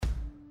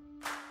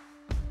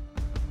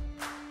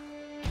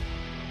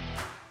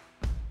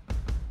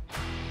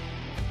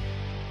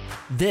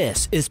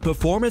This is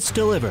Performance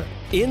Delivered,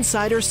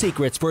 Insider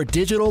Secrets for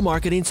Digital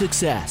Marketing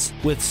Success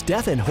with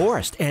Stefan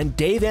Horst and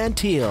Dave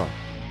Antiel.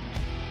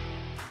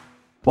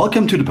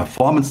 Welcome to the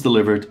Performance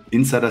Delivered,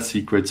 Insider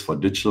Secrets for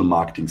Digital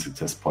Marketing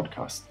Success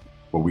podcast,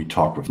 where we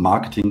talk with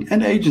marketing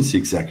and agency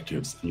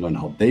executives and learn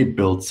how they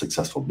build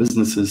successful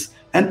businesses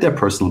and their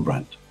personal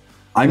brand.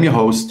 I'm your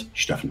host,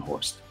 Stefan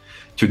Horst.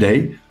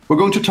 Today, we're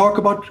going to talk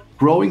about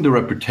growing the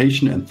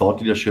reputation and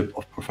thought leadership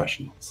of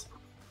professionals.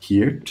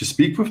 Here to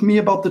speak with me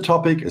about the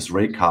topic is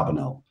Ray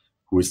Carbonell,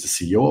 who is the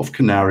CEO of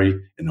Canary,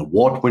 an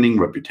award-winning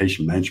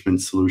reputation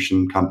management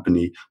solution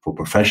company for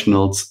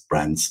professionals,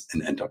 brands,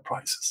 and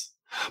enterprises.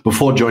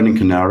 Before joining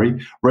Canary,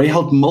 Ray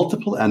held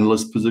multiple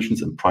analyst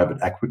positions in private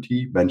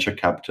equity, venture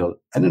capital,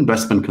 and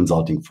investment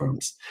consulting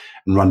firms,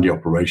 and ran the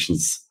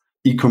operations,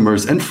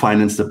 e-commerce, and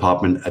finance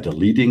department at a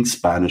leading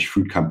Spanish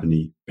food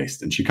company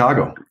based in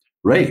Chicago.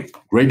 Ray,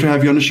 great to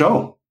have you on the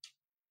show.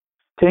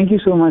 Thank you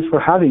so much for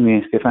having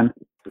me, Stefan.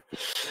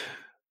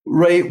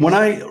 Ray, when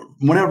I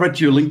read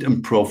your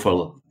LinkedIn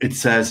profile, it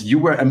says you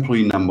were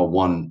employee number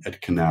one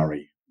at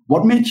Canary.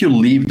 What made you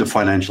leave the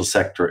financial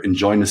sector and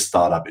join a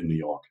startup in New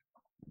York?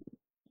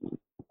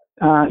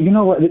 You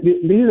know what? This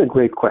is a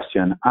great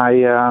question. I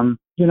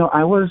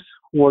was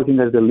working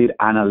as the lead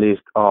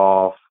analyst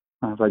of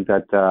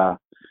for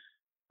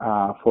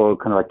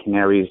kind of like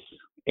Canary's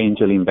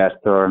angel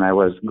investor, and I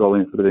was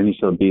going through the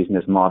initial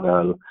business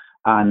model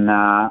and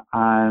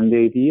the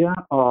idea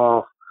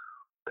of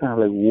kind of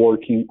like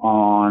working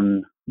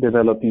on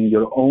developing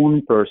your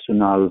own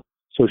personal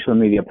social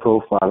media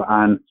profile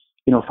and,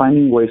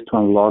 finding ways to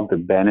unlock the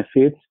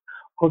benefits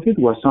of it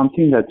was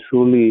something that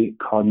truly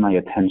caught my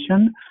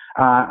attention.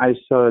 I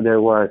saw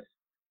there was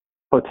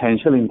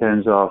potential in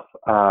terms of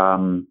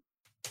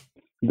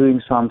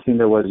doing something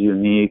that was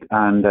unique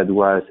and that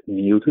was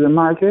new to the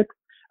market.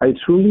 I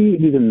truly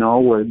didn't know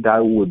where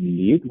that would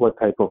lead, what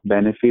type of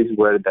benefits,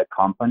 where the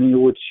company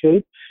would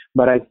shape,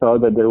 but I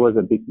thought that there was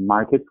a big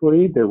market for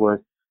it.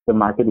 The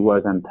market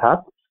was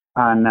untapped,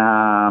 and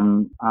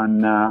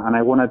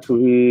I wanted to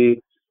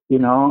be,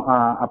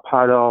 a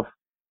part of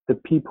the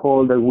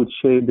people that would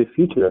shape the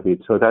future of it.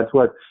 So that's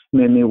what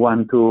made me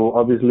want to.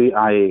 Obviously,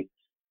 I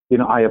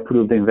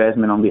approved the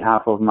investment on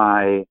behalf of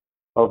my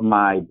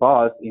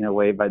boss in a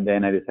way, but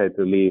then I decided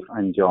to leave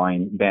and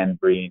join Ben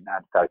Breen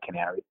at Start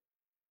Canary.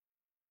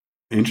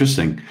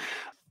 Interesting.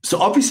 So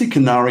obviously,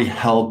 Canary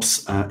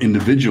helps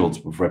individuals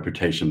with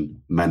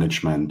reputation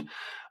management.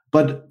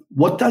 But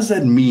what does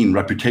that mean,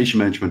 reputation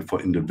management for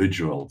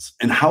individuals?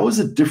 And how is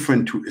it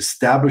different to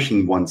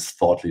establishing one's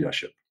thought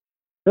leadership?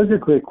 That's a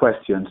great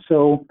question.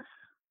 So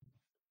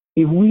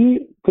if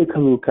we take a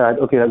look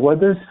at, what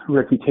does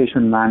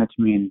reputation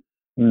management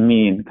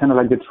mean? Kind of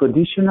like the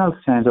traditional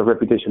sense of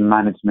reputation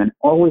management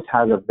always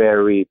has a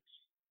very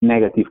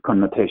negative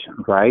connotation,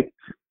 right?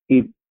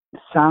 It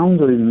sounds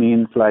or it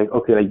means like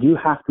you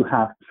have to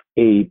have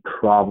a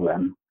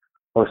problem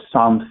or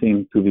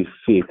something to be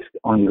fixed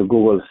on your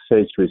Google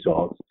search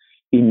results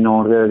in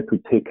order to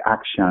take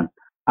action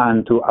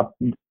and to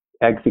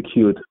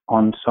execute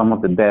on some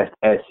of the best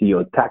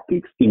SEO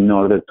tactics in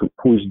order to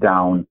push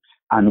down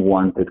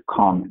unwanted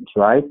comments,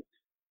 right?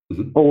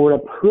 Mm-hmm. Our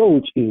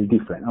approach is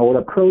different. Our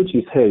approach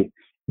is, hey,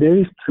 there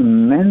is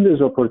tremendous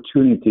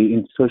opportunity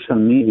in social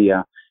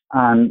media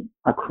and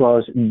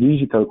across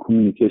digital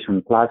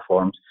communication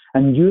platforms,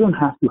 and you don't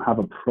have to have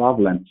a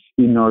problem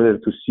in order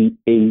to see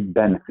a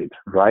benefit,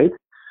 right?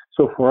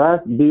 So for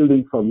us,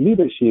 building for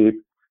leadership,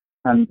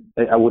 and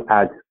I would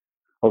add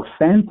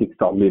authentic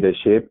thought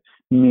leadership,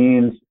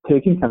 means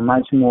taking a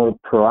much more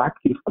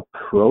proactive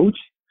approach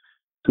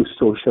to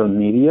social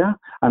media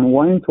and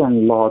wanting to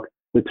unlock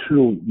the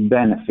true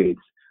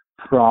benefits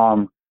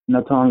from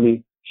not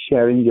only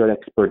sharing your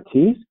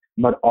expertise,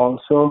 but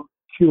also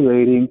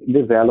curating,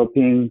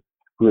 developing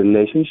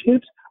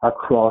relationships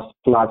across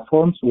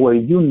platforms where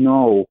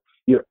your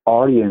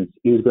audience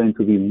is going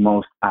to be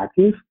most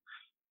active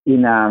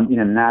in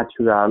a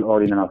natural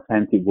or in an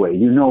authentic way.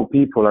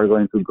 People are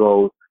going to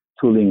go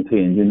to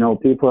LinkedIn.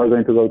 People are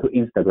going to go to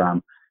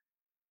Instagram,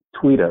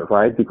 Twitter,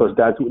 right? Because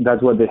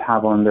that's what they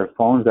have on their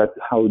phones. That's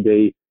how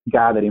they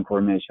gather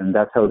information.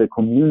 That's how they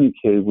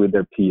communicate with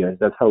their peers.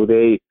 That's how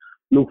they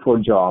look for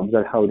jobs.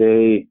 That's how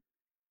they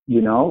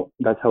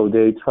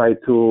try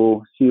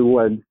to see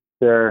what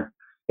their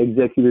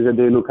executives that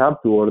they look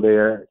up to or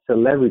their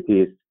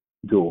celebrities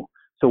do.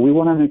 So we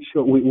want to make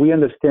sure we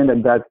understand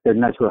that that's their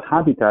natural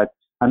habitat,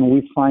 and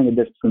we find that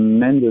there's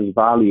tremendous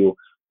value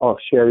of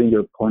sharing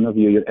your point of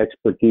view, your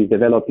expertise,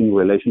 developing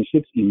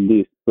relationships in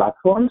these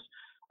platforms,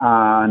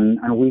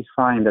 and we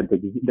find that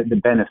the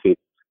benefits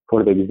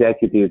for the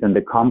executives and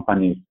the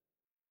companies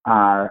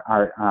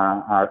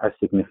are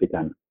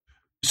significant.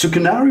 So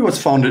Canary was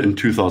founded in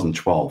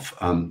 2012,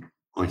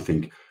 I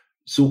think.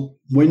 So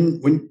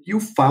when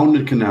you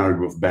founded Canary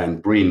with Ben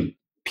Breen,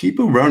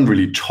 people weren't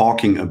really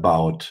talking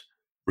about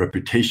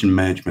reputation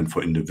management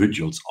for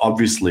individuals.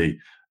 Obviously,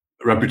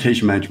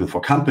 reputation management for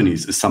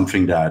companies is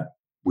something that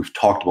we've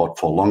talked about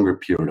for a longer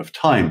period of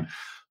time.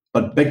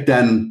 But back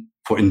then,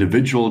 for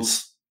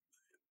individuals,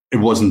 it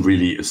wasn't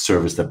really a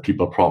service that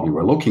people probably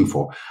were looking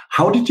for.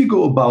 How did you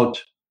go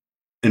about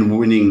in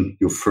winning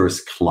your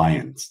first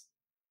clients?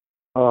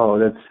 Oh,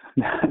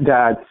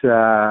 that's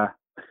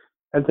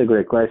a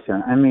great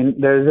question. I mean,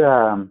 there's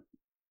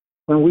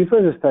when we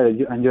first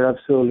started, and you're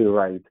absolutely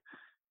right.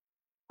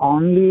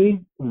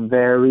 Only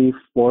very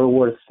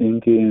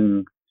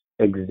forward-thinking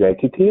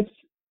executives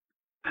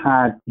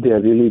had the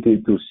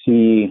ability to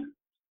see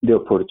the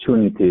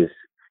opportunities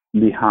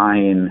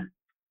behind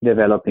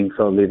developing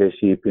thought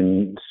leadership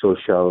in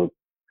social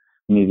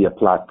media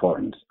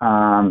platforms.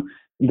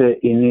 The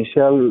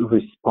initial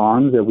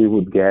response that we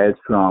would get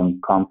from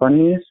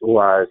companies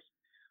was,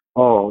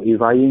 oh,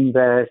 if I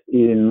invest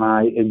in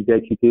my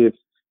executives,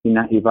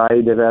 if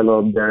I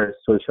develop their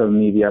social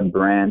media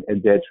brand,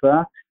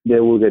 etc., they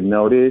will get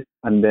noticed,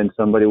 and then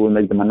somebody will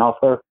make them an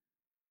offer,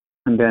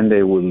 and then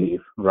they will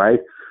leave, right?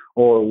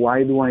 Or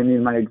why do I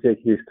need my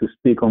executives to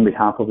speak on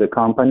behalf of the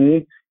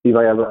company if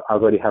I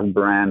already have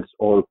brands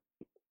or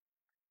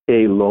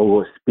a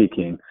logo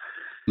speaking?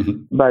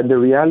 Mm-hmm. But the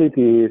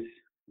reality is,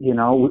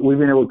 we've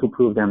been able to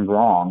prove them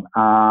wrong.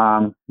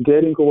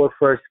 Getting our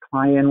first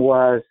client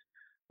was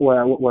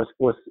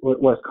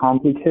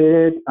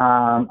complicated.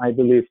 I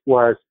believe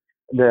at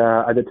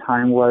the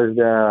time was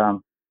the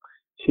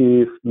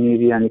chief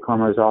media and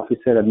e-commerce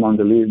officer at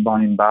Mondelez,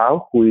 Bonin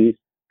Bao, who is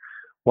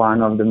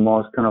one of the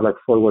most kind of like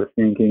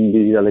forward-thinking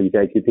digital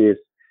executives,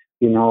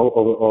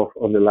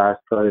 of the last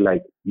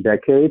probably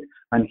decade.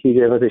 And he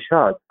gave us a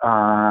shot.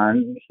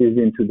 And he's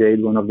been to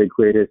date one of the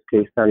greatest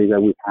case studies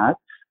that we've had.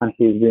 And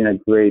he's been a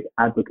great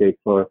advocate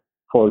for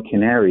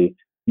Canary.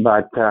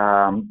 But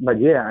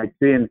yeah, it's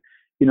been,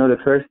 the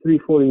first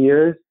 3-4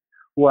 years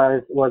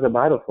was a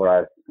battle for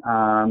us.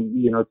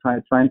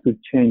 Trying to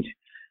change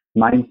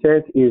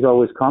mindset is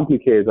always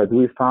complicated, but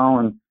we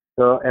found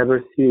probably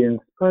since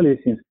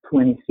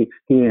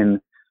 2016,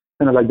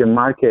 kind of like the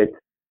market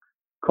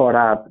caught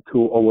up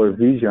to our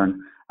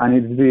vision, and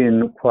it's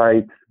been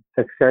quite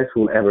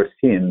successful ever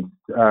since.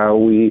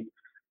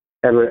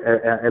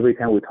 Every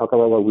time we talk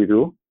about what we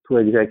do to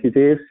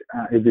executives,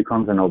 it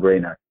becomes a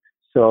no-brainer.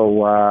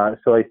 So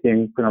I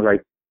think kind of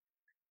like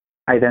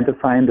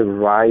identifying the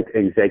right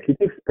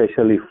executives,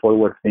 especially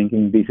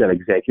forward-thinking digital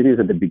executives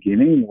at the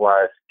beginning,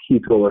 was key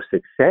to our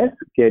success.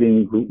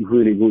 Getting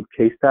really good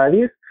case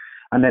studies,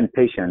 and then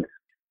patience,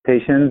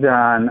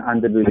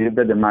 and the belief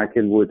that the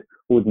market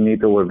would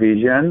meet our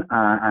vision,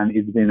 and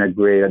it's been a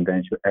great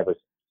adventure ever since.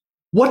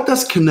 What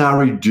does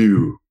Canary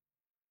do?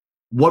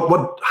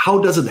 How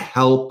does it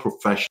help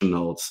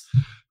professionals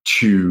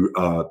to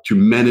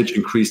manage,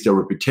 increase their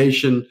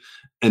reputation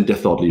and their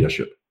thought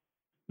leadership?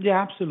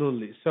 Yeah,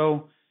 absolutely.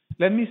 So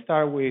let me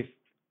start with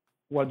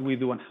what we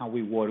do and how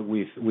we work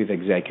with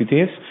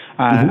executives,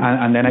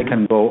 and then I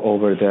can go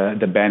over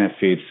the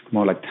benefits,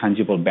 more like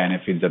tangible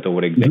benefits that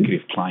our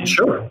executive clients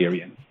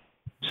experience.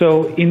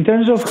 So in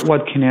terms of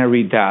what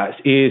Canary does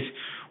is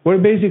we're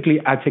basically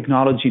a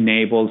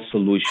technology-enabled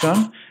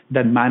solution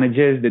that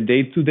manages the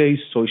day-to-day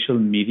social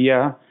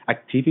media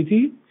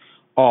activity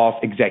of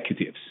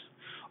executives.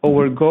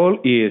 Our goal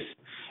is,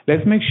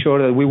 let's make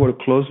sure that we work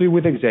closely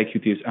with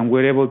executives and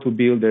we're able to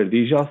build their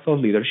digital thought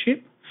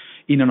leadership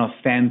in an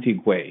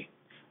authentic way,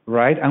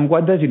 right? And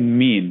what does it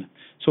mean?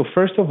 So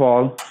first of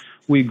all,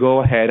 we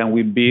go ahead and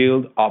we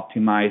build,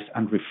 optimize,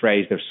 and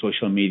rephrase their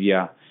social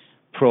media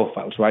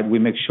profiles, right? We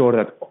make sure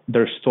that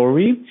their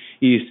story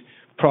is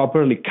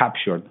properly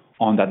captured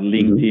on that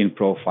LinkedIn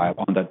profile,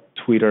 on that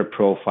Twitter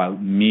profile,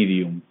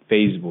 Medium,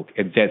 Facebook,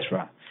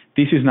 etc.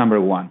 This is number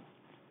one.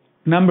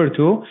 Number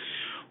two,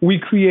 we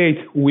create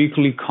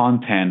weekly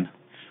content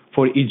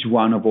for each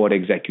one of our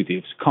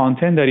executives,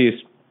 content that is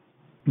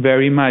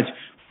very much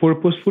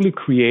purposefully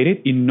created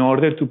in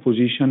order to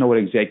position our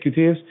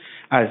executives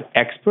as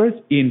experts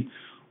in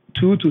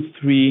 2 to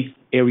 3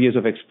 areas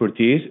of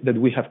expertise that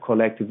we have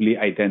collectively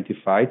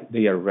identified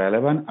they are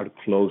relevant, are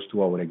close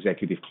to our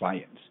executive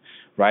clients,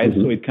 right?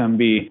 So it can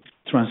be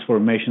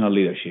transformational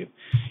leadership.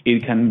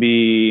 It can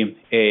be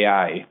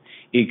AI.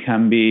 It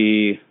can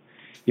be,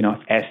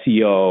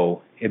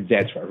 SEO,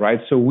 etc.,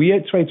 right? So we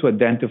try to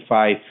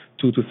identify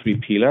 2 to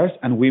 3 pillars,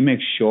 and we make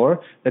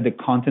sure that the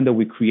content that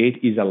we create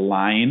is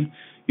aligned,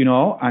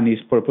 and is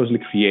purposely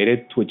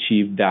created to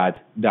achieve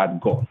that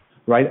goal,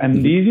 right?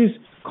 And this is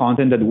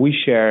content that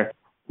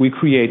we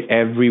create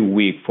every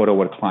week for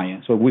our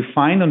clients. So we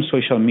find on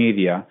social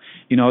media,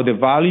 the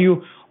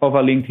value of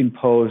a LinkedIn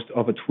post,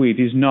 of a tweet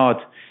is not,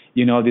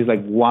 this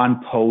like one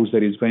post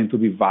that is going to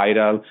be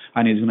viral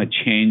and is going to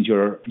change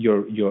your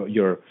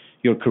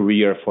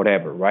career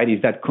forever, right?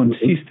 It's that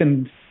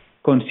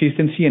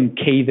consistency and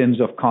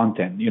cadence of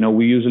content.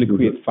 We usually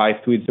create 5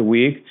 tweets a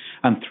week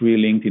and 3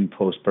 LinkedIn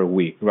posts per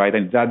week, right?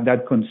 And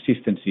that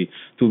consistency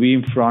to be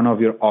in front of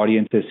your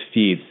audience's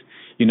feeds,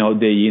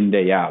 day in,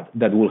 day out,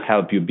 that will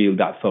help you build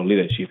that thought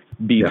leadership,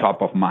 be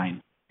top of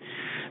mind.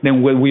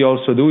 Then what we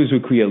also do is we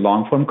create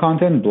long-form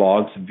content,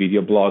 blogs,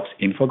 video blogs,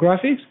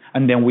 infographics,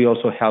 and then we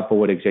also help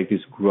our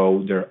executives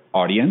grow their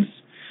audience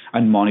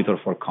and monitor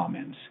for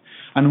comments.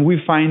 And we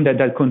find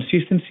that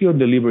consistency of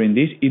delivering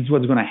this is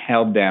what's going to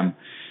help them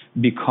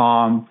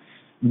become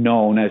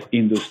known as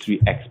industry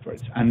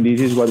experts. And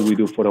this is what we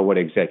do for our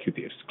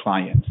executives,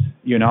 clients,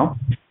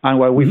 And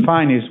what we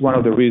find is one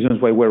of the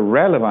reasons why we're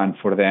relevant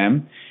for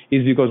them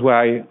is because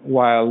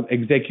while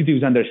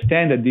executives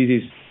understand that this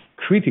is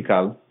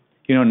critical,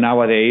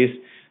 nowadays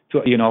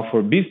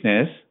for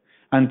business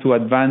and to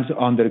advance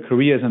on their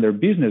careers and their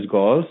business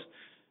goals,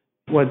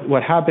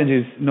 what happens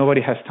is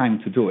nobody has time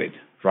to do it,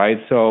 right?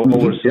 So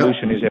our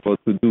solution is able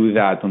to do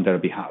that on their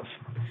behalf.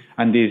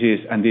 And this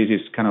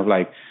is kind of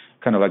like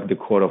the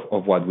core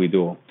of what we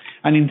do.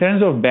 And in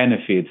terms of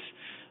benefits,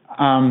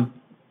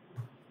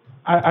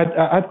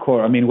 at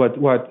core,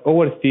 what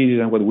our thesis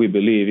and what we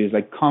believe is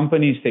like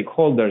company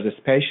stakeholders,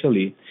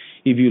 especially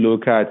if you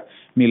look at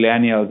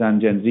millennials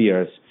and Gen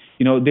Zers,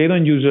 they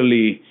don't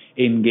usually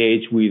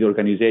engage with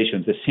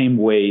organizations the same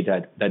way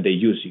that they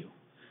used to.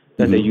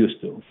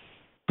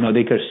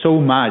 They care so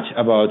much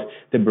about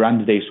the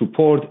brands they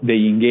support,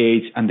 they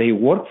engage, and they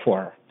work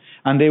for.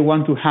 And they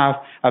want to have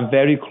a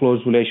very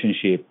close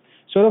relationship,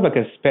 sort of like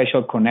a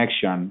special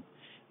connection.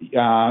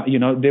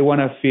 They want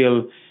to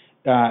feel,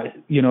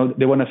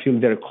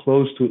 they're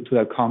close to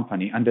that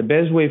company. And the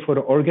best way for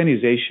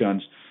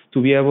organizations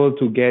to be able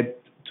to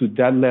get to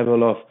that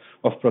level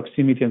of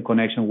proximity and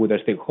connection with their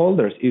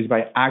stakeholders is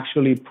by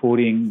actually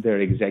putting their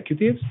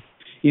executives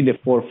in the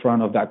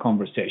forefront of that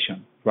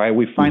conversation, right?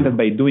 We find that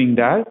by doing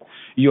that,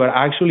 you are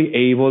actually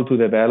able to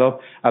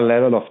develop a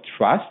level of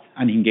trust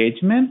and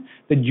engagement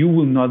that you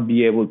will not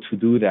be able to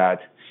do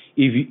that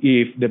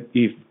if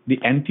the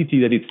entity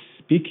that it's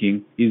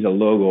speaking is a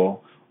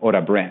logo or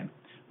a brand,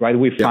 right?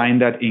 We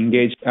find that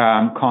engaged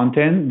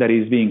content that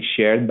is being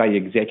shared by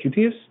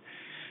executives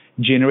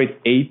generate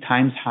 8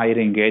 times higher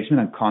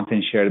engagement than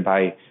content shared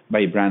by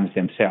brands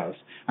themselves.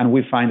 And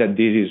we find that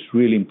this is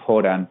really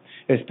important,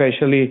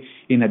 especially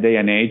in a day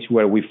and age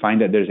where we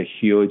find that there's a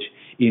huge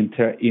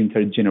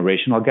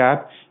intergenerational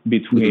gap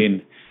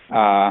between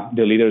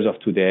the leaders of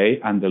today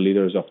and the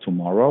leaders of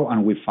tomorrow.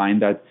 And we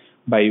find that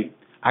by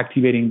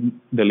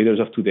activating the leaders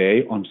of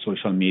today on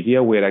social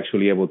media, we're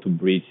actually able to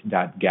bridge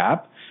that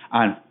gap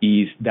and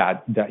ease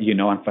that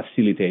and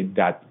facilitate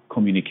that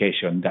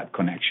communication, that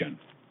connection.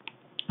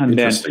 And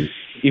then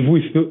if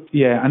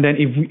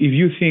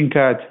you think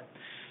at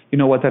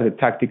what are the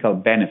tactical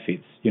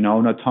benefits,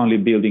 not only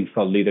building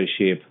thought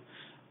leadership,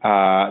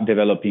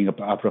 developing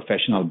a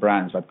professional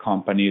brands, but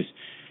companies,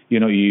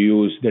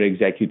 use their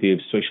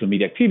executives' social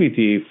media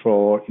activity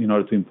in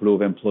order to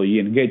improve employee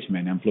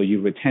engagement, employee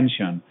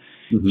retention,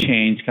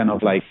 change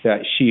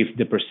shift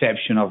the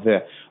perception of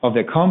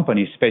the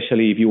company,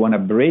 especially if you want to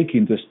break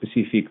into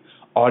specific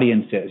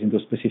audiences, into a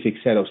specific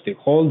set of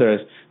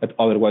stakeholders that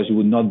otherwise you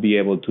would not be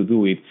able to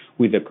do it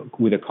with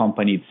the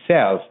company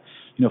itself.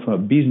 From a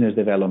business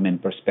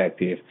development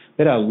perspective,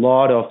 there are a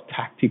lot of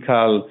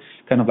tactical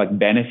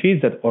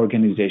benefits that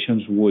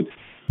organizations would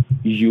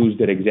use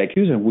their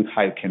executives and would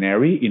hire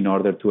Canary in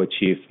order to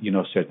achieve,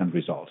 certain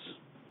results.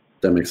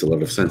 That makes a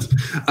lot of sense.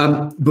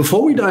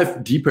 Before we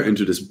dive deeper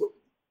into this,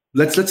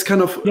 let's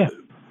kind of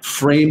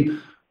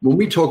frame, when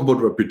we talk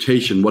about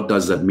reputation, what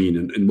does that mean?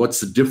 And what's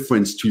the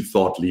difference to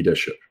thought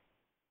leadership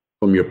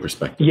from your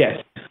perspective?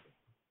 Yes,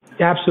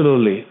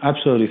 absolutely.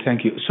 Absolutely.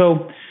 Thank you.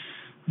 So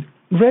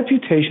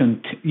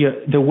reputation,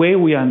 the way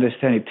we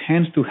understand it,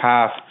 tends to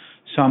have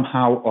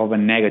somehow of a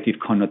negative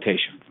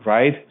connotation,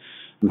 right?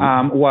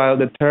 While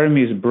the term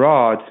is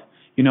broad,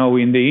 in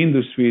the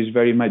industry is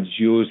very much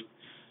used,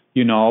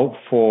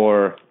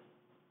 for,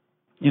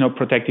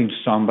 protecting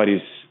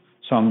somebody's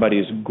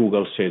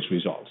Google search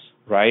results,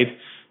 right?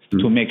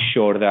 To make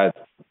sure that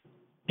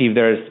if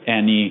there's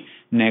any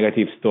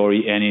negative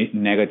story, any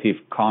negative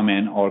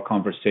comment or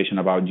conversation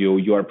about you,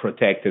 you are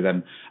protected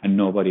and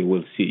nobody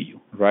will see you,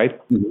 right?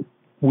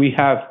 We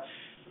have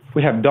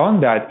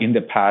done that in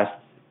the past,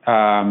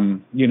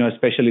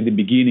 especially the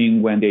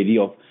beginning when the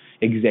idea of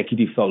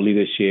executive thought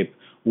leadership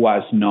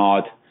was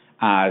not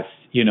as,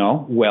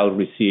 well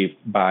received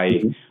by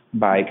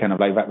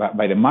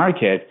the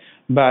market.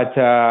 But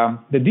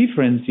the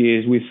difference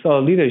is with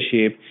thought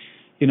leadership,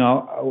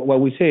 what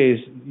we say is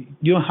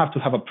you don't have to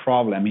have a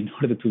problem in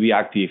order to be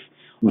active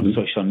on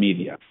social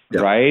media,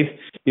 right?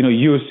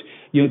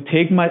 You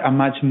take a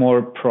much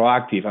more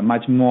proactive, a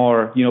much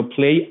more,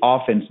 play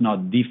offense,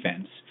 not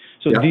defense.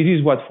 So this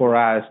is what for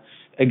us,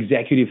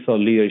 executive thought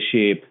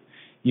leadership,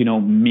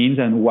 means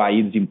and why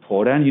it's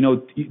important.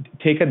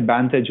 Take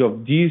advantage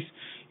of these,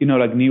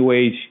 new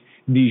age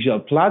digital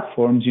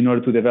platforms in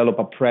order to develop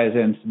a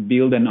presence,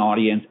 build an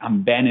audience,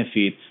 and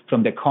benefit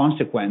from the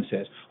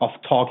consequences of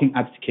talking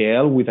at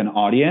scale with an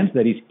audience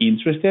that is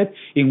interested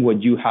in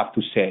what you have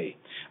to say.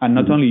 And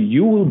not only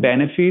you will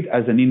benefit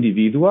as an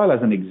individual,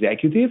 as an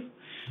executive,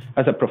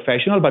 as a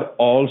professional, but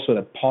also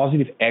the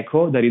positive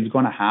echo that it's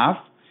going to have,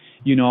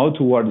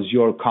 towards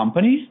your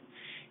company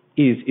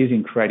is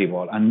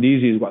incredible. And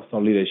this is what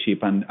thought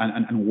leadership and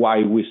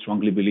why we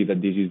strongly believe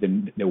that this is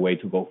the way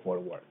to go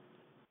forward.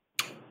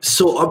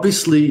 So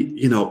obviously,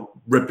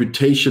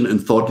 reputation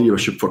and thought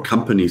leadership for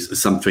companies is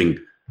something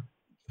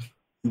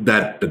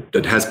that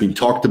has been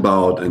talked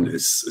about and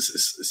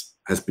is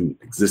has been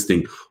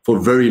existing for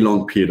a very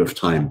long period of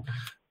time.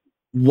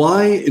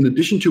 Why, in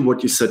addition to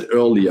what you said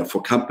earlier,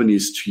 for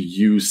companies to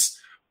use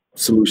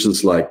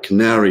solutions like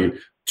Canary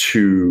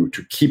to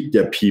keep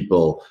their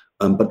people,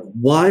 but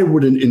why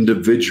would an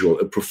individual,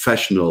 a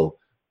professional,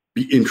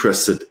 be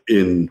interested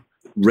in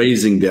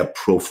raising their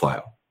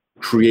profile,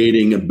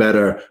 creating a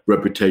better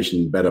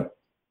reputation, better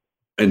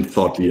and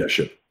thought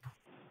leadership?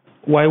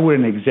 Why would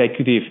an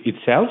executive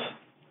itself?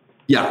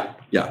 Yeah.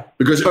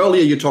 Because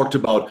earlier you talked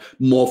about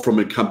more from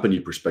a company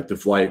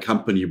perspective, why a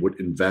company would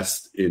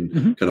invest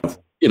in kind of,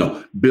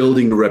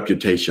 building a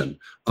reputation.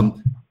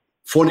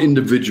 For an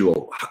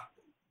individual,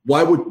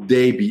 why would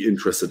they be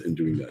interested in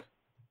doing that?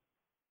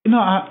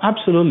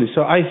 Absolutely.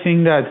 So I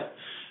think that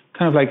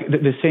kind of like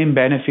the same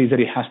benefits that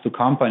it has to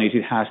companies,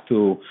 it has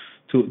to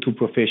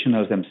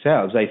professionals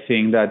themselves. I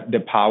think that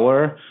the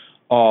power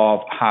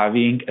of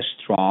having a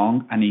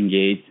strong and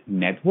engaged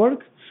network,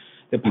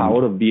 the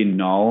power of being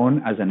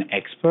known as an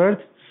expert,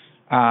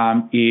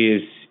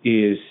 is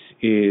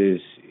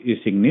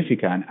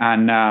significant,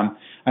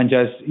 and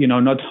just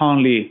not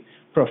only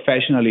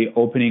professionally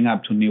opening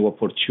up to new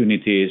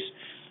opportunities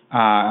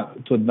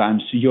to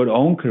advance your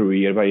own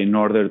career, but in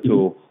order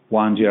to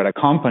once you're at a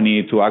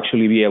company to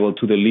actually be able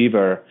to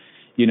deliver,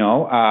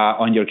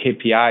 on your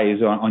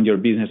KPIs, on your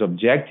business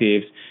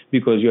objectives,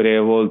 because you're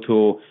able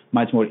to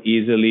much more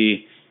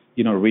easily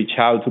reach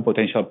out to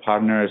potential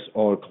partners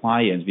or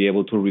clients, be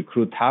able to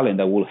recruit talent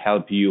that will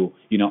help you,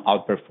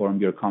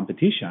 outperform your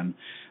competition.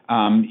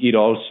 It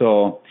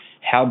also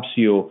helps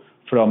you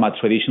from a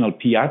traditional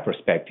PR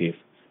perspective.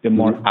 The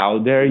more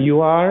out there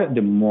you are,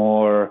 the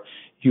more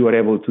you are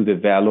able to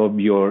develop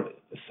your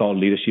thought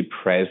leadership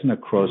presence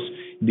across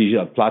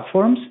digital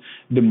platforms,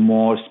 the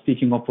more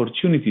speaking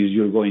opportunities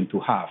you're going to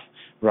have,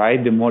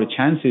 right? The more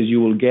chances you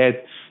will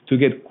get to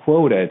get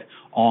quoted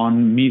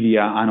on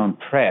media and on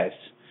press.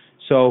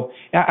 So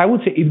I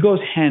would say it goes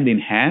hand in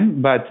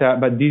hand, but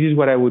this is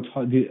what I would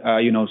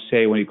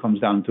say when it comes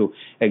down to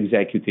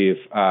executive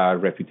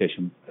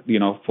reputation,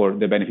 for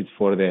the benefits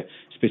for the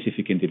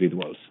specific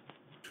individuals.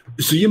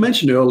 So you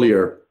mentioned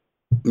earlier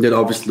that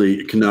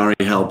obviously Canary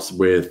helps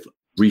with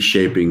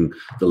reshaping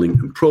the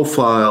LinkedIn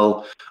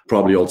profile,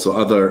 probably also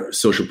other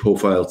social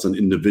profiles an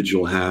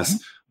individual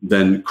has,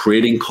 then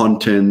creating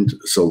content,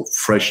 so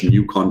fresh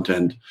new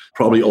content,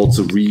 probably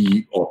also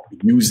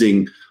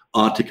using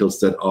articles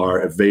that are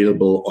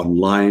available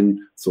online,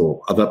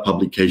 so other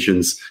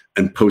publications,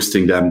 and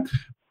posting them.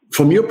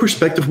 From your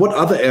perspective, what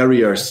other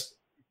areas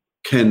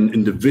can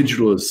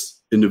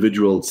individuals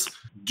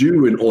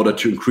do in order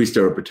to increase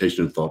their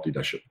reputation and thought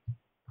leadership?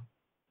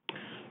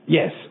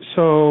 Yes,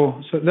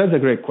 so that's a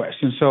great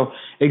question. So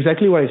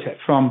exactly what I said,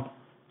 from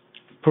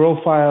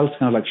profiles,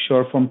 kind of like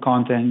short form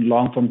content,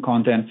 long form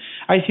content,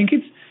 I think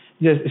it's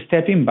just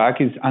stepping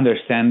back, is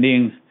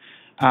understanding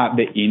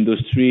the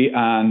industry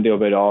and the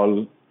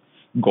overall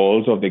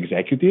goals of the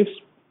executives.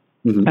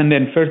 And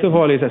then first of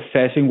all is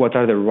assessing what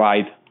are the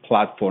right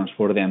platforms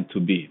for them to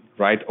be,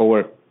 right?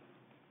 Our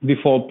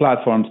default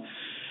platforms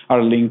are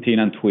LinkedIn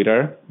and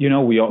Twitter.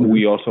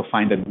 We also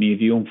find that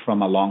Medium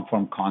from a long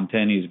form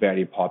content is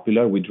very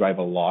popular. We drive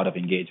a lot of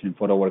engagement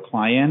for our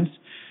clients.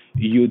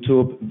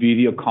 YouTube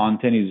video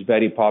content is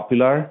very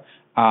popular.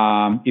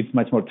 It's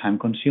much more time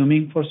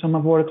consuming for some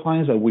of our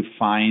clients, but we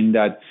find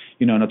that,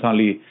 not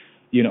only,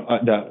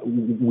 that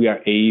we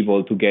are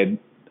able to get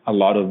a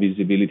lot of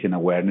visibility and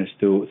awareness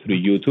through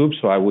YouTube.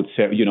 So I would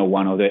say,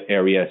 one of the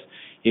areas,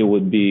 it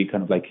would be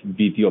kind of like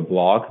video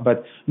blog,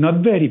 but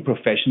not very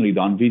professionally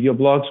done video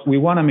blogs. We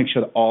want to make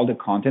sure that all the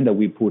content that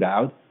we put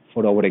out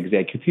for our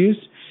executives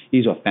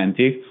is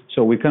authentic.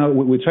 So we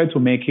try to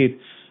make it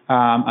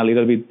a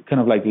little bit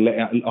kind of like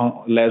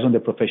less on the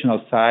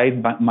professional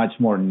side, but much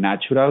more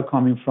natural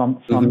coming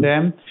from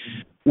them.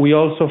 We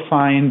also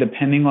find,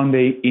 depending on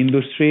the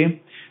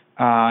industry,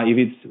 if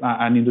it's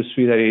an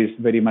industry that is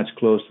very much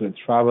close to the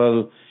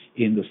travel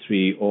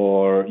industry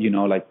or,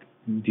 like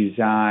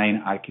design,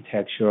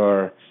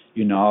 architecture,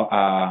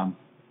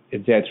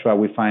 etc.,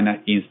 we find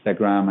that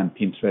Instagram and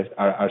Pinterest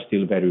are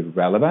still very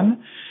relevant.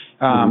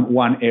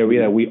 One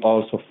area that we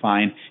also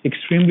find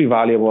extremely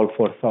valuable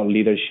for thought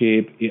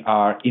leadership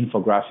are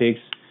infographics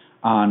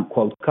and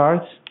quote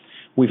cards.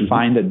 We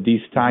find that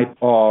this type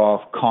of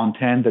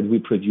content that we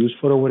produce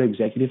for our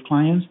executive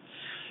clients,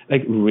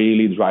 like,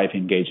 really drive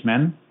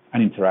engagement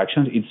and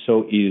interactions. It's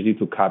so easy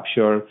to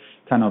capture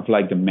kind of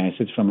like the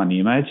message from an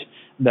image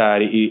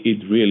that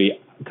it really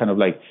kind of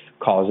like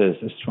causes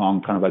a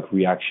strong kind of like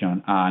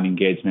reaction and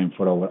engagement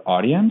for our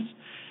audience.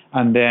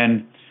 And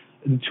then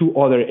two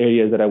other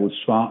areas that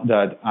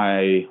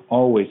I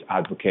always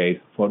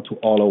advocate for to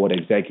all our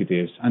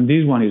executives, and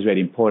this one is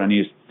very important,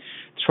 is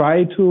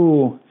try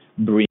to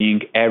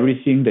bring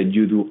everything that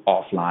you do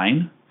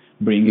offline,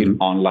 bring it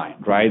online,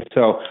 right?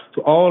 So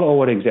to all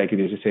our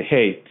executives, I say,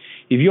 hey,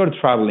 if you're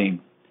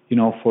traveling,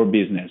 for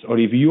business, or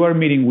if you are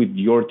meeting with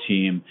your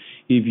team,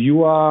 if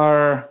you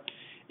are,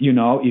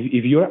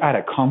 if you're at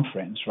a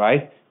conference,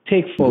 right,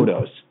 take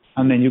photos,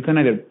 and then you can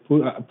either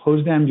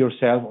post them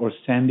yourself or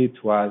send it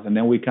to us, and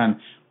then we can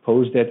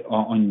post that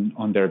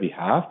on their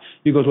behalf,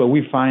 because what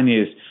we find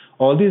is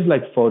all these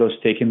like photos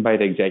taken by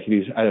the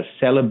executives are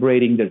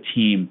celebrating their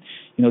team,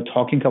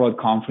 talking about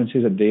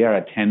conferences that they are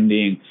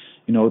attending,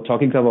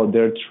 talking about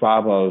their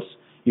travels,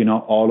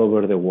 all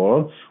over the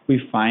world. We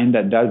find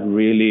that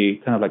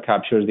really kind of like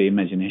captures the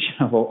imagination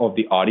of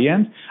the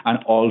audience,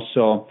 and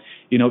also,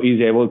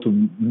 is able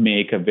to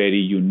make a very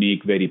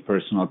unique, very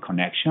personal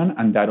connection,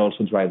 and that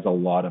also drives a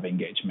lot of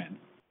engagement.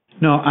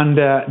 No, and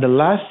the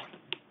last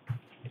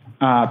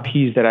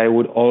piece that I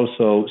would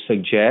also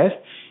suggest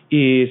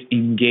is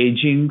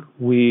engaging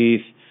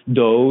with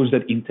those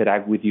that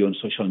interact with you on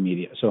social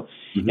media. So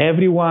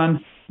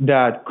everyone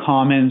that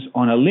comments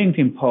on a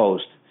LinkedIn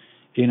post,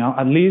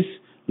 at least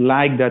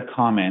like that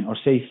comment or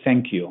say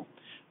thank you,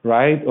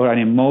 right? Or an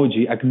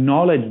emoji,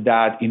 acknowledge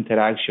that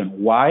interaction.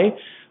 Why?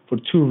 For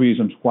two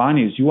reasons. One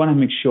is you want to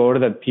make sure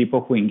that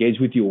people who engage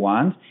with you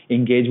once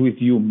engage with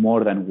you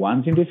more than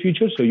once in the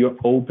future. So you're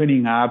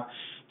opening up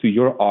to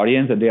your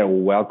audience that they are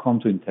welcome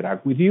to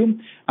interact with you.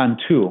 And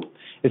two,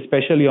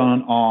 especially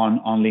on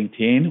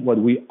LinkedIn, what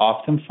we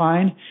often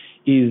find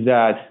is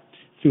that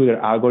through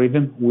their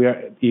algorithm,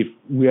 if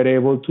we are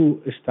able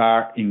to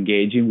start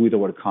engaging with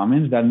our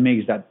comments, that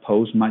makes that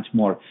post much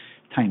more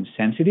time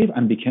sensitive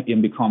and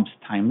becomes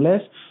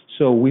timeless.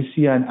 So we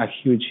see a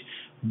huge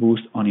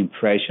boost on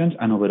impressions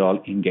and overall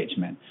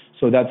engagement.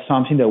 So that's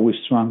something that we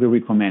strongly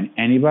recommend.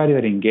 Anybody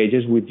that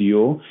engages with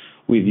you,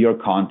 with your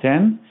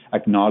content,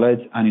 acknowledge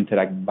and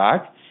interact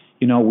back,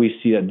 we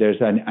see that there's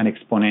an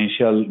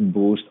exponential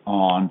boost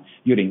on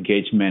your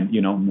engagement,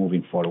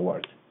 moving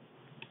forward.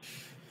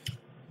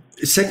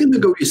 A second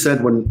ago, you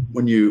said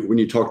when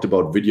you talked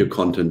about video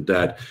content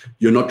that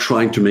you're not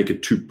trying to make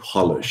it too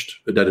polished,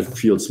 that it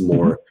feels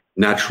more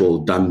natural,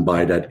 done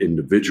by that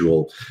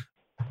individual.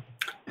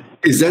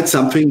 Is that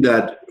something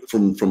that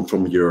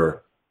from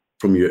your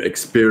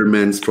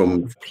experiments,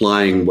 from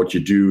applying what you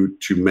do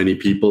to many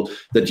people,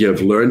 that you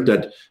have learned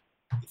that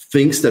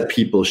things that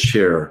people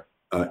share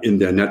in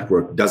their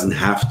network doesn't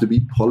have to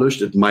be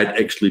polished? It might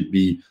actually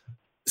be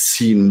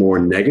seen more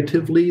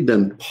negatively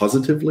than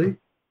positively?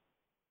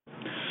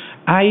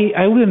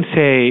 I wouldn't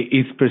say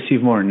it's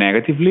perceived more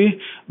negatively,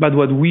 but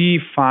what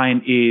we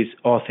find is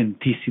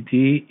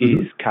authenticity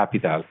is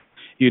capital,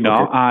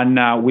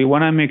 and we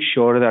want to make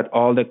sure that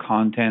all the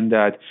content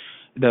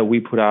that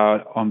we put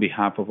out on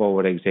behalf of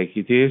our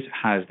executives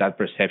has that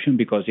perception,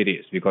 because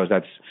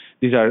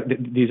these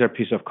are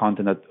pieces of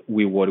content that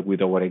we work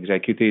with our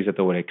executives, that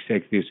our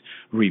executives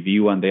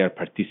review, and they are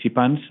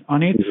participants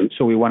on it.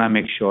 So we want to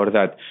make sure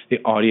that the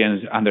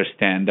audience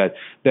understand that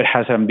there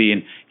hasn't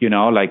been,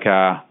 like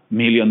a $1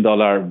 million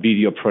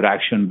video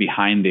production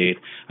behind it,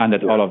 and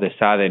that all of a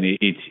sudden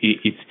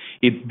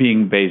it's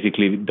being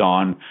basically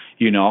done,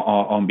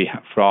 on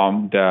behalf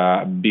from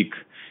the big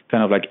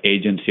kind of like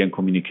agency and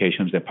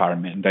communications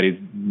department, that is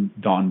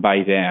done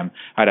by them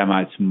at a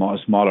much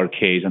smaller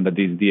case, and that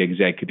is the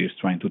executives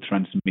trying to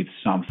transmit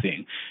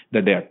something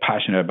that they are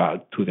passionate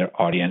about to their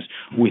audience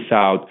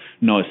without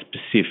no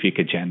specific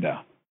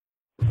agenda.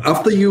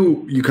 After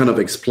you kind of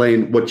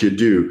explain what you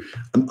do,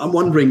 I'm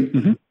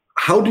wondering,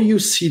 how do you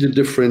see the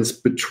difference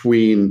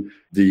between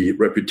the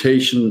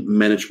reputation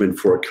management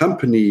for a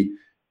company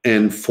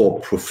and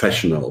for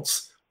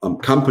professionals?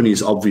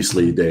 Companies,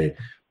 obviously,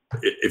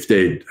 if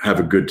they have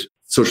a good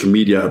social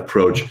media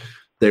approach,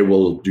 they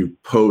will do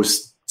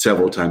posts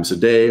several times a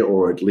day,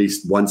 or at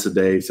least once a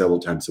day, several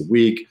times a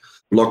week,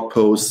 blog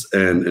posts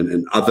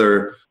and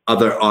other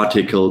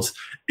articles.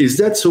 Is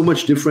that so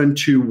much different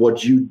to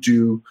what you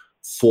do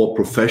for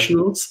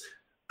professionals?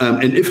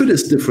 And if it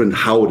is different,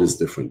 how it is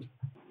different?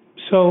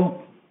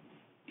 So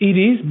it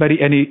is, but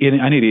it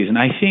is. And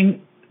I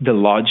think the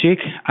logic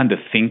and the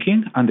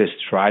thinking and the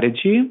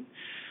strategy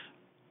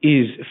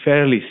is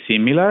fairly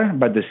similar,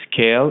 but the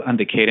scale and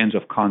the cadence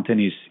of content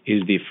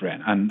is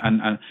different. And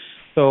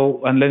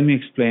let me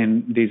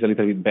explain this a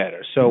little bit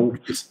better. So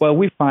what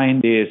we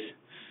find is,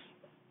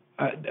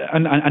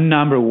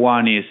 number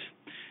one is,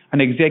 an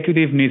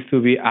executive needs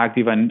to be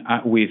active and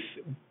with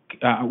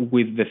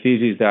the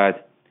thesis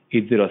that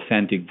it's their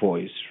authentic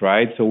voice,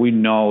 right? So we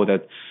know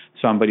that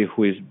somebody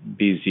who is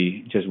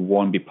busy just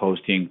won't be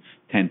posting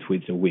 10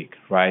 tweets a week,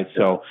 right?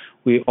 So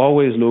we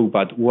always look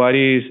at what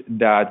is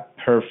that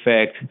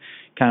perfect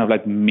kind of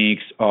like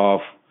mix of,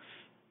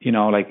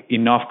 like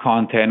enough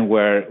content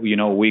where,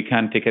 we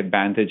can take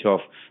advantage of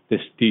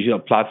these digital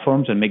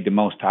platforms and make the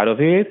most out of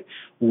it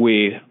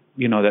with,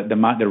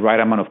 the right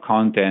amount of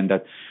content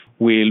that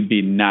will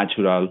be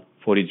natural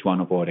for each one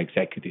of our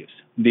executives.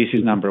 This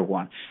is number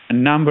one.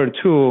 And number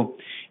two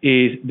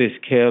is the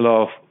scale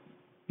of,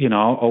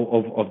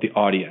 of the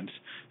audience.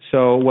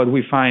 So what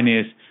we find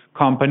is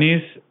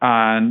companies,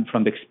 and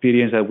from the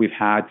experience that we've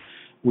had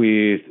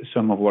with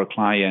some of our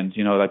clients,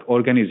 like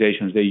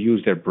organizations, they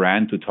use their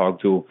brand to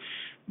talk to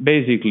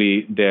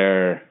basically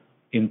their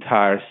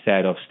entire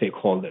set of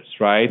stakeholders,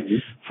 right?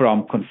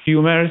 From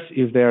consumers,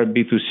 if they're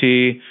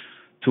B2C,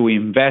 to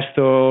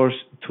investors,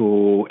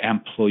 to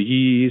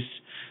employees,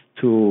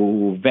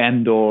 to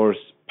vendors,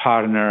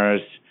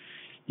 partners,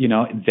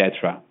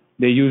 etc.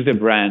 They use the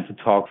brand to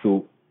talk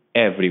to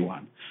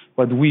everyone.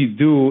 What we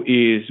do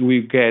is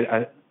we get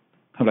kind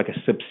of like a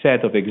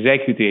subset of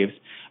executives,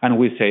 and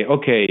we say,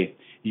 okay,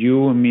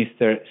 you,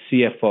 Mr.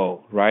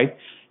 CFO, right?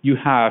 You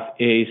have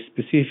a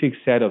specific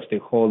set of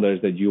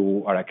stakeholders that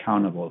you are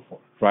accountable for,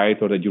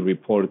 right, or that you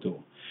report to.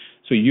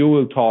 So you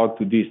will talk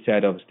to this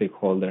set of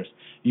stakeholders.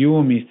 You,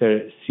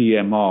 Mr.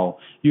 CMO,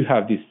 you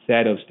have this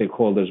set of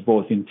stakeholders,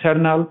 both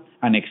internal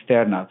and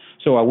external.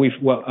 So how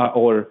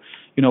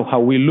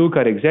we look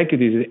at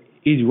executives,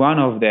 each one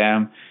of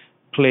them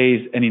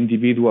plays an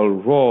individual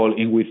role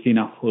within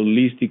a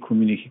holistic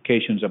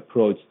communications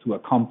approach to a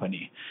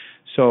company.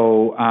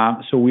 So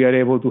we are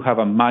able to have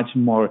a much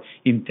more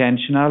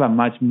intentional, a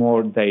much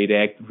more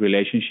direct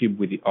relationship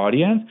with the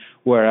audience,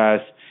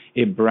 whereas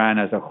a brand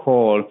as a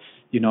whole,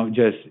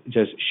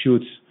 just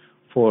shoots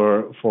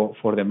for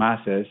the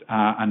masses,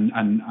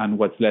 and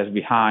what's left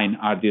behind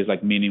are these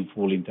like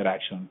meaningful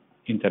interactions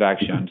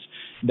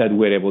that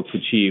we're able to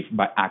achieve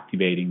by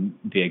activating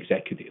the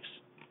executives.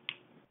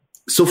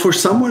 So for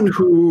someone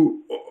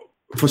who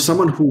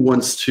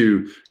wants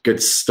to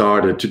get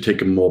started, to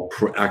take a more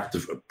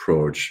proactive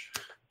approach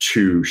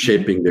to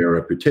shaping their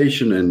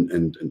reputation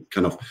and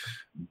kind of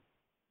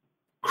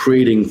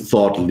creating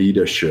thought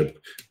leadership,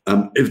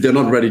 if they're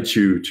not ready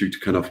to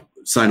kind of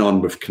sign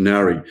on with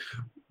Canary,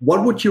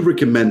 what would you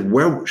recommend?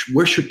 Where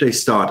should they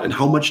start, and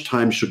how much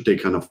time should they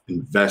kind of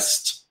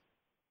invest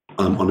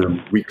on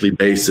a weekly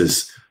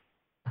basis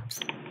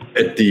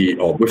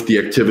with the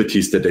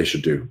activities that they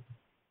should do?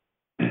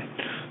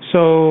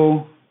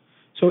 So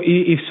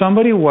if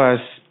somebody was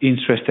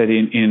interested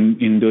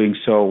in doing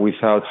so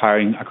without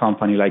hiring a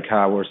company like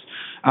ours,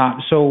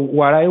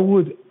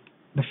 the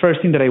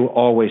first thing that I would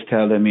always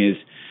tell them is,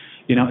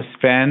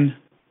 spend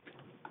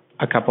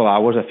a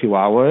few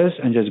hours,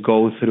 and just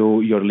go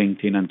through your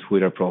LinkedIn and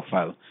Twitter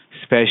profile,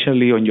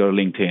 especially on your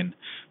LinkedIn,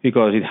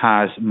 because it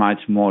has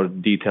much more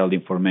detailed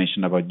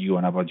information about you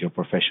and about your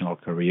professional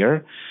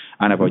career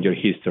and about your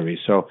history.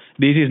 So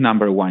this is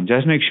number one.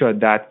 Just make sure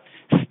that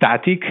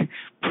static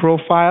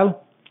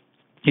profile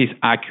is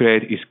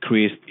accurate, is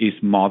crisp, is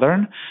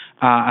modern,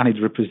 and it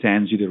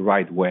represents you the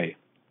right way.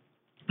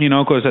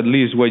 Because at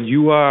least what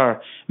you are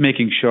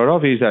making sure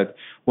of is that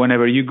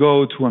whenever you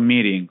go to a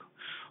meeting,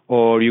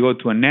 or you go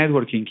to a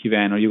networking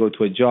event, or you go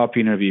to a job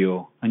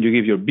interview, and you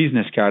give your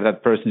business card,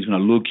 that person is going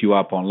to look you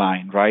up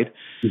online, right?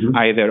 Mm-hmm.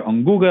 Either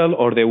on Google,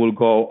 or they will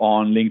go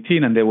on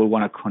LinkedIn, and they will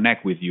want to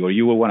connect with you, or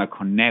you will want to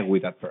connect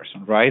with that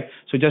person, right?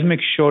 So just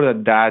make sure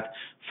that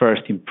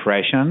first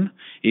impression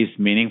is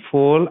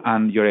meaningful,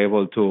 and you're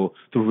able to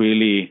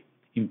really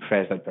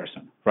impress that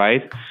person,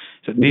 right?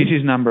 So this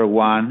is number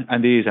one,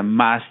 and this is a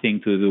must thing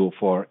to do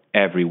for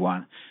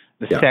everyone.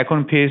 The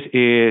second piece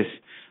is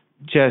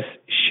just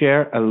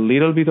share a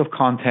little bit of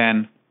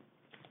content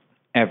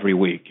every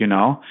week,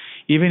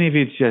 even if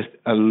it's just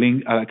a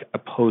link, like a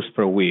post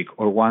per week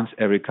or once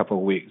every couple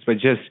of weeks, but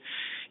just,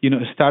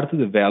 start to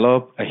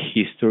develop a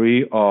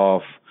history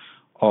of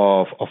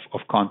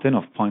content,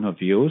 of point of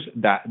views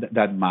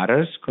that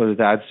matters, because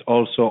that's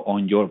also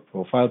on your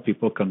profile.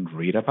 People can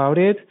read about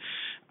it.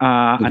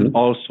 And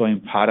also in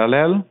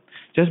parallel,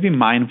 just be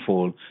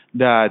mindful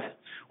that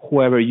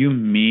whoever you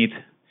meet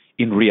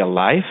in real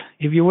life,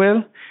 if you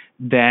will,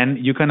 then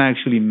you can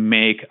actually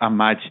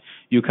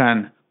you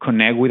can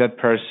connect with that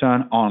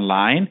person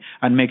online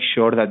and make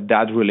sure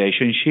that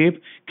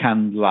relationship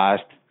can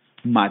last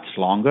much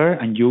longer,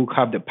 and you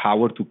have the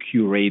power to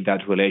curate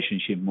that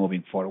relationship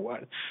moving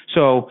forward.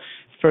 So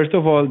first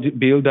of all,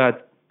 build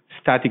that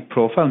static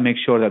profile, make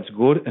sure that's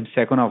good. And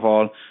second of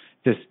all,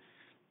 just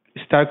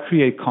start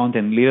create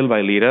content little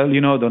by little.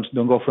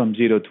 Don't go from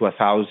 0 to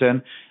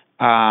 1,000,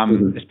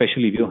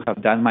 especially if you don't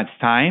have that much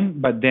time,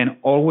 but then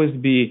always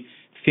be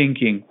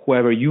thinking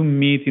whoever you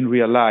meet in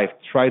real life,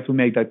 try to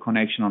make that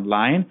connection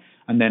online,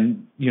 and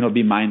then,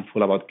 be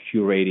mindful about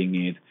curating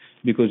it,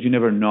 because you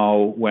never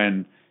know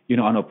when,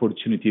 an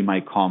opportunity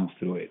might come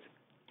through it.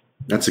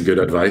 That's a good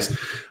advice.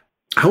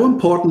 How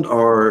important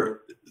are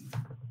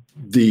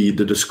the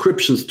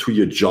descriptions to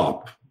your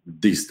job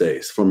these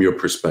days from your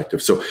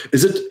perspective? So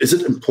is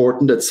it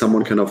important that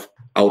someone kind of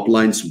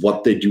outlines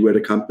what they do at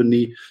a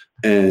company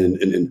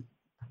and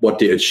what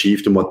they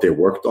achieved and what they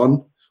worked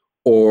on?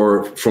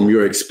 Or from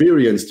your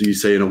experience, do you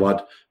say,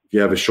 if you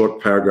have a short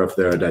paragraph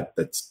there,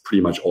 that's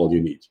pretty much all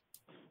you need?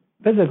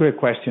 That's a great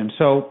question.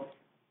 So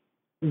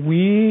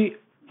we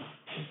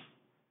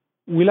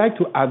like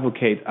to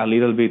advocate a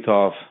little bit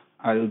of,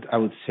 I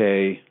would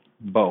say,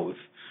 both.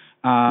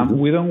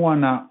 We don't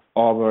want to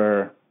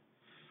over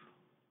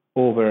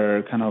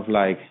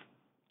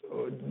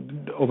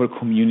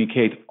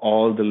communicate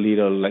all the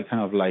little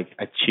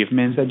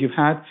achievements that you've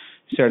had.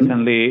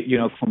 Certainly,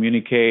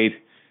 communicate.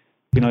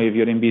 If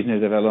you're in business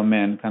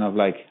development,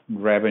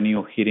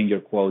 revenue, hitting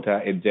your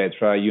quota,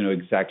 etc.,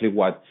 exactly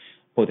what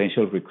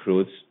potential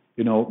recruits,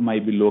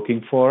 might be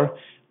looking for.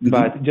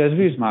 But just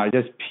be smart.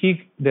 Just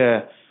pick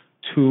the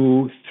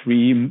 2,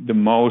 3, the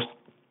most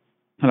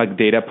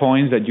data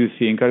points that you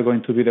think are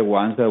going to be the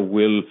ones that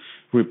will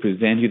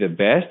represent you the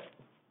best.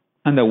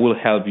 And that will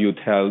help you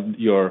tell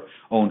your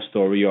own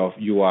story of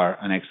you are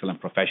an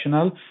excellent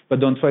professional. But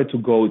don't try to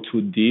go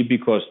too deep,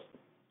 because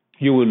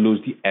you will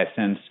lose the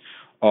essence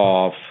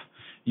of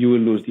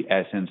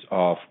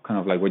kind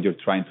of like what you're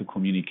trying to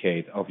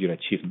communicate of your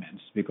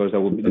achievements, because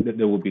there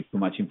will be too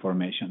much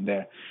information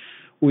there.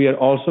 We are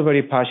also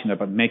very passionate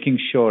about making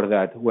sure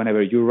that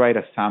whenever you write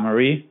a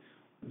summary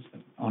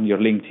on your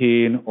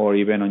LinkedIn or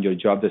even on your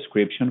job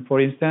description, for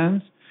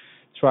instance,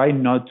 try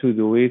not to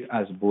do it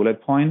as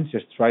bullet points.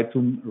 Just try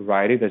to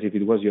write it as if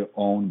it was your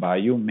own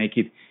bio. Make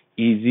it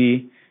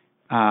easy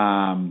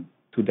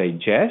to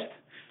digest.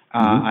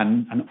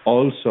 And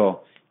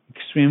also,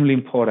 extremely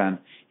important,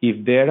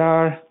 if there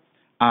are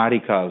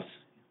articles,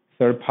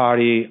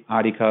 third-party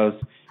articles,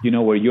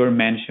 where you're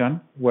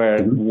mentioned,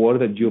 where work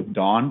that you've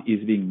done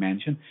is being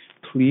mentioned,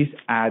 please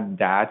add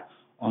that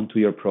onto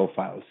your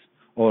profiles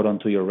or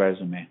onto your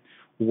resume.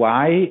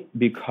 Why?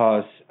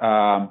 Because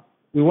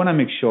we want to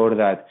make sure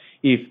that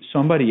if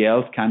somebody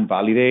else can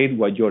validate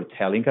what you're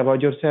telling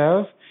about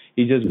yourself,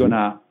 it's just going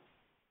to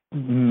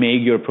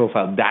make your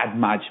profile that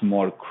much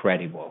more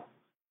credible.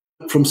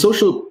 From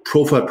social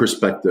profile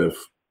perspective,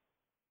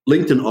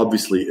 LinkedIn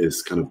obviously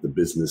is kind of the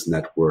business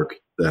network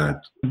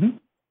that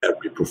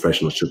every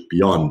professional should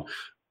be on.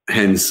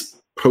 Hence,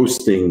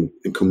 posting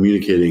and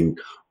communicating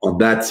on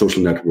that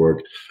social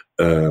network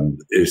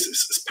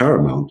is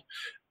paramount.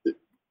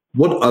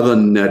 What other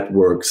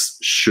networks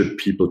should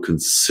people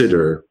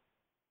consider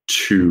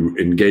to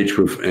engage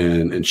with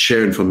and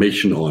share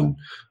information on?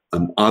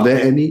 Are there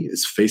any?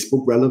 Is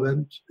Facebook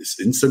relevant? Is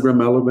Instagram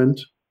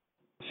relevant?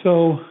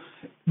 So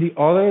the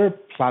other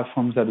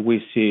platforms that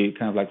we see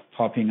kind of like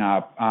popping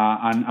up,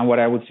 and what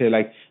I would say,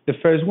 like the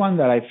first one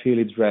that I feel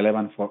is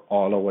relevant for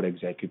all our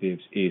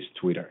executives is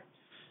Twitter.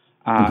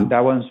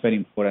 That one's very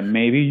important.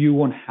 Maybe you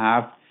won't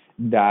have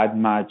that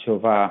much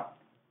of a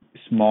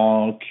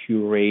small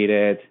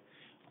curated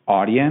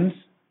audience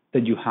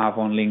that you have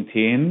on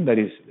LinkedIn that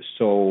is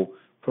so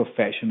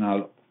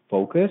professional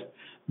focused.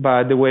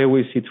 But the way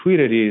we see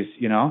Twitter is,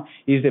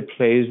 is the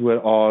place where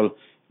all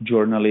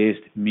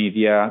journalists,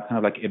 media, kind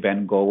of like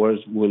event goers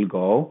will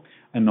go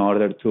in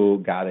order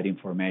to gather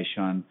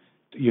information,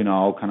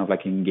 kind of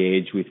like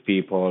engage with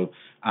people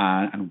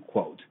and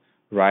quote,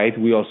 right?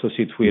 We also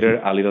see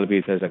Twitter a little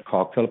bit as a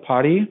cocktail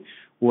party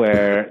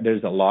where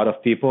there's a lot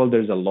of people,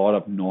 there's a lot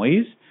of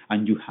noise,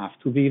 and you have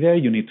to be there.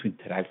 You need to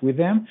interact with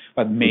them,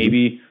 but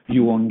maybe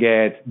you won't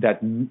get that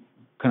kind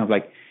of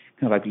like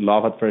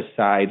love at first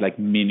sight, like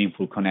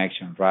meaningful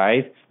connection,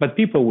 right? But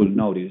people will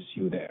notice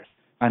you there.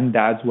 And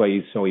that's why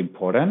it's so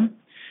important.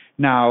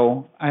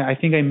 Now, I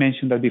think I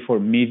mentioned that before,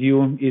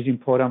 Medium is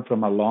important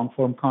from a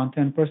long-form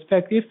content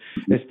perspective,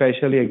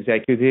 especially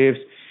executives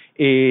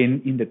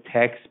in the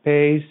tech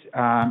space,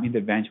 in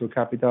the venture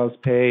capital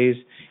space,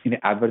 in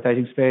the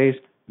advertising space.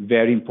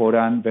 Very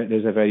important.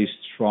 There's a very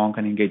strong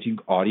and engaging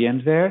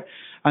audience there.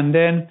 And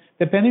then,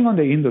 depending on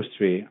the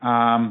industry,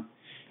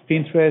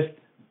 Pinterest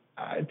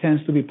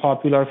tends to be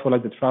popular for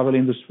like the travel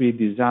industry,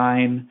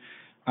 design,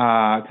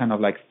 kind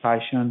of like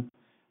fashion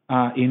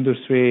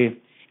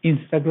industry.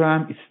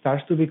 Instagram, it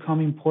starts to become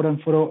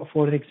important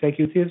for the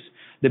executives.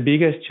 The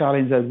biggest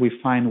challenge that we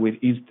find with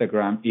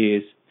Instagram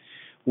is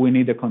we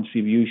need the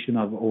contribution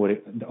of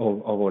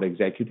our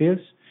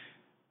executives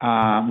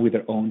with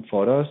their own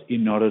photos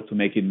in order to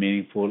make it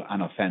meaningful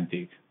and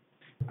authentic.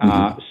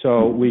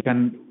 So we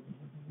can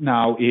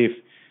now, if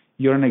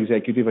you're an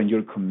executive and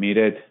you're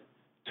committed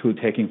to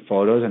taking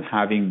photos and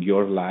having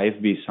your life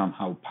be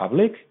somehow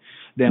public,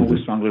 then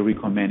we strongly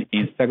recommend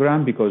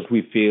Instagram, because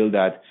we feel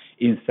that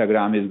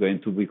Instagram is going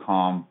to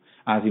become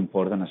as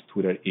important as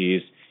Twitter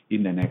is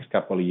in the next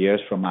couple of years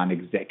from an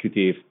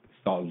executive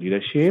thought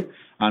leadership.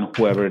 And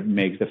whoever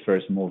makes the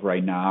first move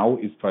right now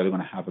is probably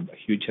going to have a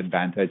huge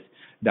advantage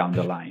down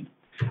the line.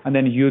 And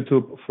then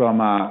YouTube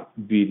from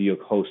video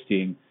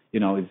hosting,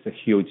 it's a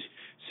huge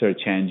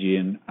search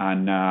engine,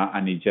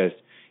 and it just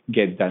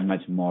gets that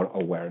much more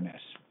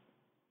awareness.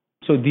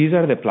 So these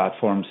are the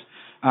platforms.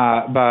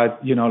 But,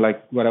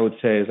 like what I would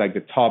say is like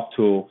the top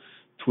two,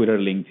 Twitter,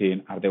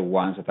 LinkedIn, are the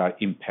ones that are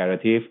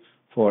imperative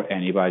for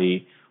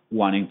anybody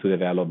wanting to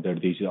develop their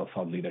digital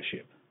thought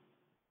leadership.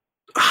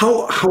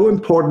 How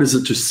important is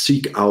it to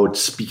seek out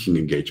speaking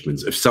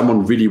engagements if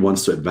someone really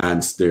wants to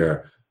advance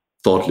their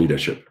thought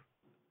leadership?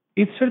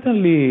 It's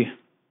certainly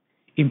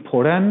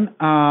important,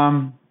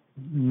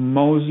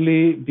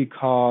 mostly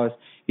because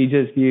it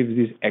just gives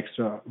this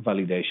extra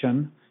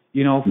validation,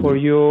 for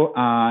you,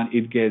 and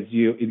it gets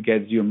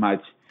you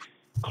much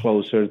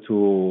closer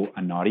to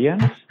an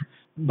audience.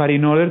 But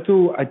in order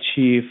to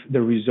achieve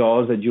the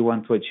results that you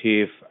want to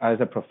achieve as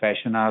a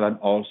professional and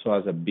also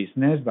as a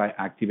business by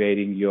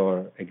activating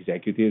your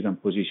executives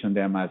and position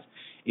them as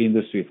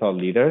industry thought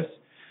leaders,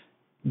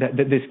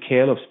 the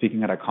scale of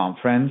speaking at a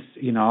conference,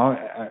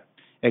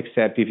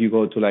 except if you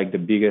go to like the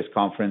biggest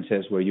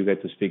conferences where you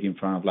get to speak in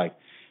front of like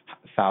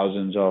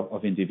thousands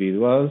of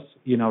individuals,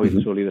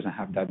 it truly doesn't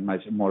have that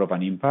much more of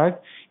an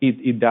impact.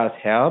 It does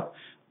help,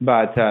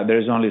 but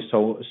there's only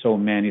so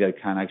many that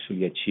can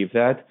actually achieve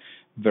that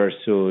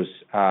versus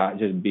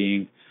just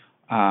being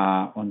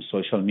on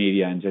social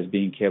media and just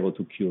being able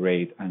to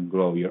curate and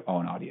grow your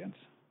own audience.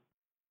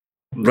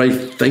 Ray,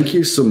 thank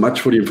you so much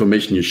for the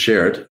information you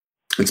shared.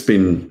 It's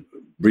been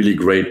really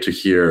great to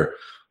hear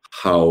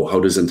how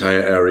this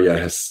entire area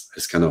has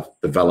kind of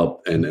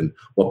developed and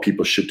what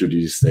people should do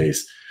these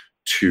days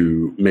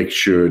to make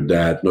sure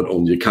that not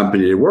only the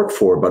company they work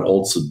for, but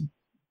also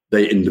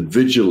they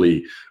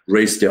individually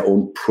raise their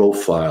own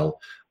profile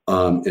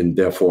and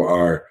therefore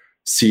are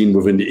seen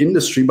within the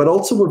industry, but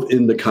also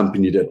within the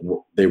company that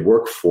they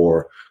work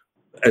for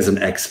as an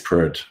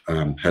expert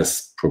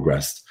has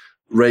progressed.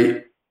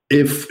 Ray,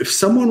 if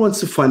someone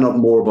wants to find out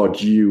more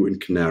about you and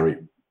Canary,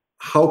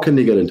 how can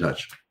they get in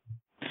touch?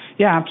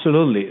 Yeah,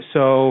 absolutely.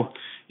 So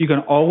you can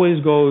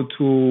always go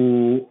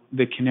to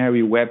the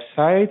Canary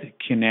website,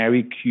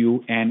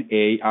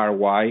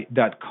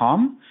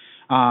 canaryqnary.com.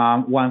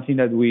 One thing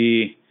that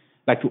we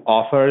like to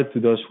offer to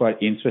those who are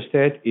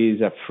interested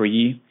is a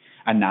free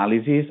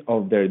analysis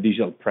of their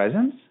digital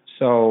presence.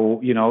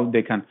 So,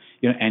 they can,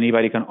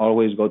 anybody can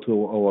always go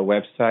to our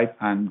website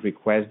and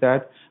request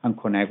that and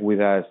connect with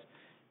us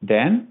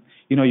then.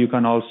 You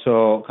can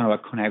also kind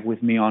of connect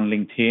with me on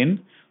LinkedIn,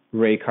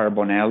 Ray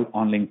Carbonell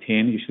on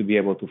LinkedIn. You should be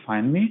able to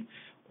find me.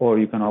 Or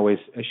you can always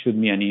shoot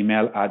me an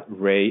email at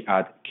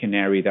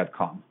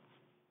ray@canary.com.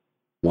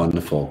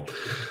 Wonderful.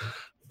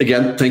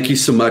 Again, thank you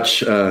so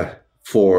much for